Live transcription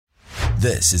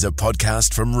This is a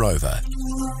podcast from Rover.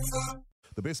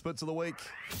 The best bits of the week.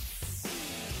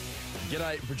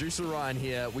 G'day, producer Ryan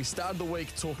here. We started the week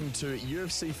talking to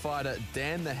UFC fighter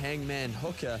Dan the Hangman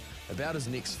Hooker about his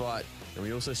next fight, and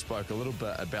we also spoke a little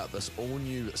bit about this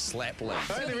all-new slap league.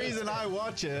 The only reason I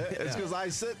watch it is because I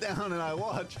sit down and I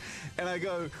watch, and I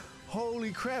go,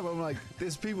 holy crap, I'm like,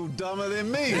 there's people dumber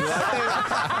than me.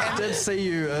 I did see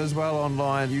you as well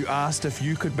online. You asked if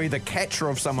you could be the catcher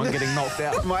of someone getting knocked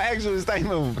out. My actual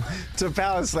statement to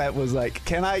Power Slap was like,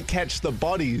 can I catch the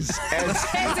bodies as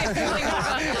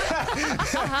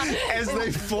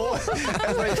they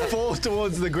fall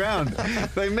towards the ground?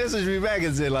 They messaged me back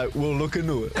and said, like, we'll look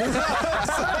into it.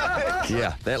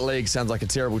 Yeah, that league sounds like a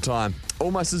terrible time.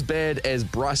 Almost as bad as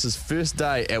Bryce's first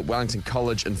day at Wellington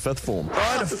College in fifth form. I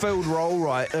had a filled roll,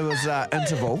 right? It was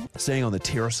interval. Seeing on the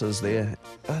terraces there,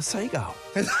 a seagull.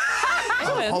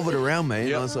 Hovered around me,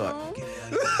 and I was like, get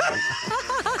out of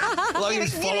here. Like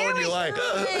he's following you, like. Get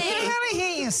out of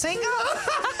here, you seagull.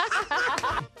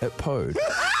 It pooed.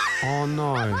 Oh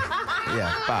no.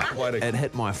 Yeah, but it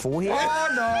hit my forehead,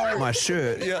 my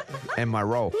shirt, and my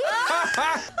roll.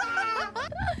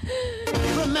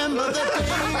 Remember the days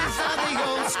of the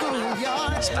old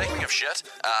schoolyard. Speaking of shit,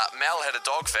 Mel had a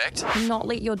dog fact. Not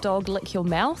let your dog lick your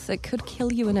mouth. It could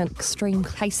kill you in extreme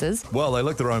cases. Well, they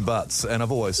lick their own butts, and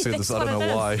I've always said this. That's I don't what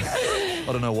know it why.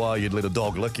 I don't know why you'd let a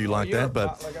dog lick you like that,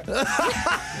 but.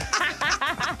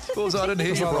 Also, I didn't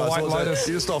hear you, like the Bryce. White Lotus.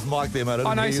 You just off mic there, mate.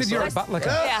 I know, didn't you hear said you're a butt licker.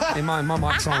 Yeah, my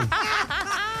mic's on.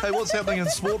 Hey, what's happening in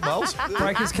sport, Miles?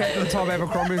 Breakers captain Tom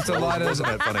Abercrombie's delighted. Wasn't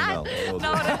that funny, Mel?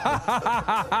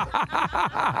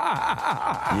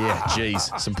 Yeah,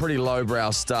 geez, some pretty lowbrow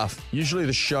stuff. Usually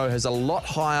the show has a lot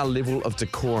higher level of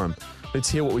decorum. Let's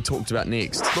hear what we talked about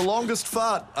next. The longest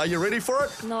fart. Are you ready for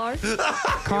it? No.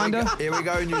 Kinda. Here we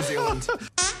go, New Zealand.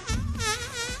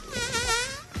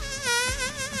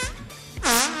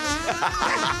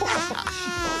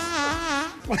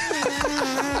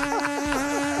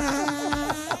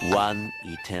 One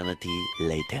eternity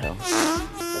later.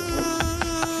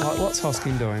 What's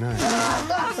Hoskin doing, eh?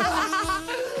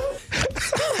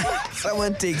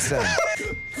 Someone text him.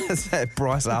 Is that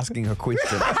Bryce asking a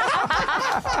question?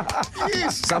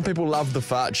 Some people loved the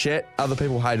fart chat, other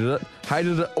people hated it.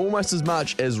 Hated it almost as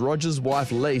much as Roger's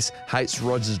wife Lise hates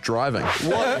Roger's driving.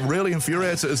 What really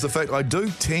infuriates her is the fact I do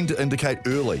tend to indicate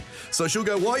early. So she'll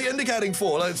go, "What are you indicating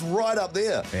for?" Like, it's right up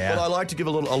there. Yeah. But I like to give a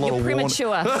lot You're of warning.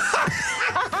 premature.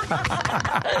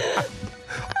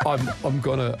 I'm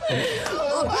gonna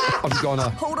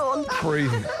Hold on.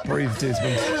 breathe,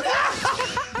 Desmond.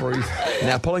 Breathe.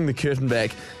 Now, pulling the curtain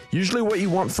back, usually what you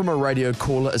want from a radio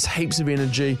caller is heaps of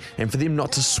energy and for them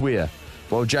not to swear.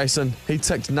 Well, Jason, he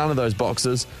ticked none of those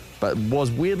boxes, but was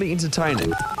weirdly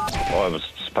entertaining. I was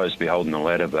supposed to be holding the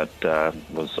ladder, but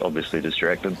was obviously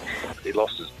distracted. He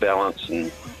lost his balance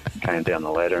and came down the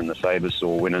ladder, and the saber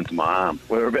saw went into my arm.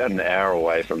 We were about an hour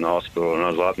away from the hospital, and I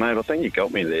was like, "Mate, I think you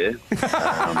got me there."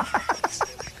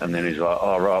 And then he's like,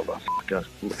 "Oh, right, well,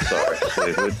 sorry,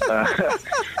 stupid." I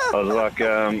was like,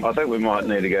 "I think we might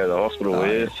need to go to the hospital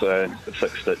here." So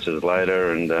 6 stitches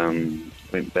later, and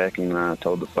went back and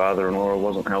told the father-in-law I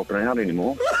wasn't helping out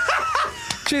anymore.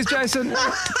 Cheers, Jason.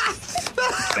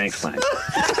 Thanks, mate.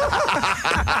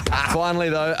 Finally,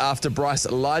 though, after Bryce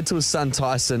lied to his son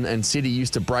Tyson and said he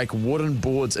used to break wooden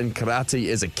boards in karate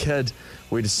as a kid,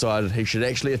 we decided he should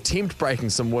actually attempt breaking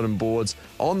some wooden boards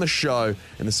on the show,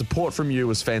 and the support from you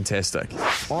was fantastic.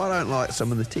 I don't like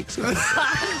some of the texts.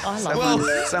 I love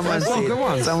it.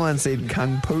 Someone said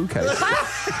Kung Fu case.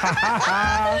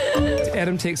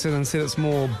 Adam texted and said it's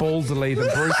more baldly than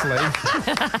Bruce Lee.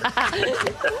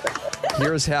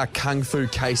 Here is how Kung Fu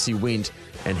Casey went,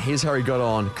 and here's how he got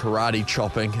on karate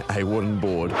chopping a wooden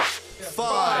board.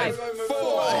 5,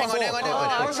 4, Hang on.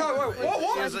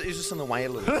 What? He's just in the way a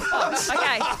little bit.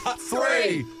 Okay.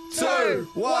 3, 2,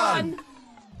 1.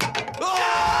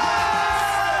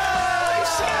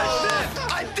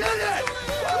 I did it!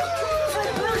 From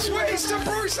Bruce Willis to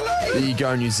Bruce Lee! There you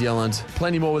go, New Zealand.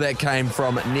 Plenty more where that came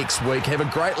from next week. Have a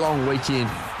great long weekend.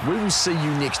 We will see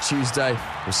you next Tuesday.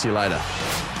 We'll see you later.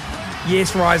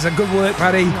 Yes, Riser. Good work,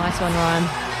 buddy. Nice one, Ryan.